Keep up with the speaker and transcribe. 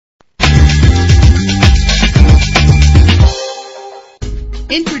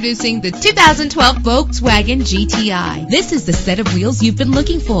Introducing the 2012 Volkswagen GTI. This is the set of wheels you've been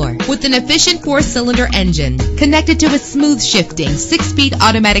looking for, with an efficient 4-cylinder engine connected to a smooth shifting 6-speed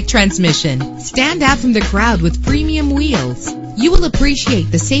automatic transmission. Stand out from the crowd with premium wheels. You will appreciate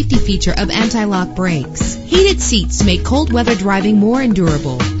the safety feature of anti-lock brakes. Heated seats make cold weather driving more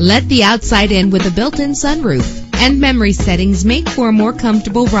endurable. Let the outside in with a built-in sunroof. And memory settings make for a more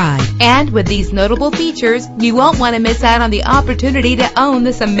comfortable ride. And with these notable features, you won't want to miss out on the opportunity to own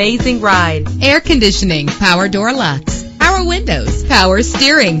this amazing ride. Air conditioning, power door locks, power windows, power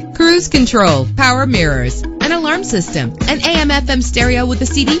steering, cruise control, power mirrors, an alarm system, an AM/FM stereo with a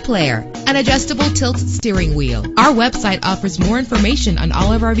CD player, an adjustable tilt steering wheel. Our website offers more information on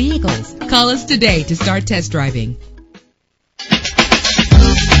all of our vehicles. Call us today to start test driving.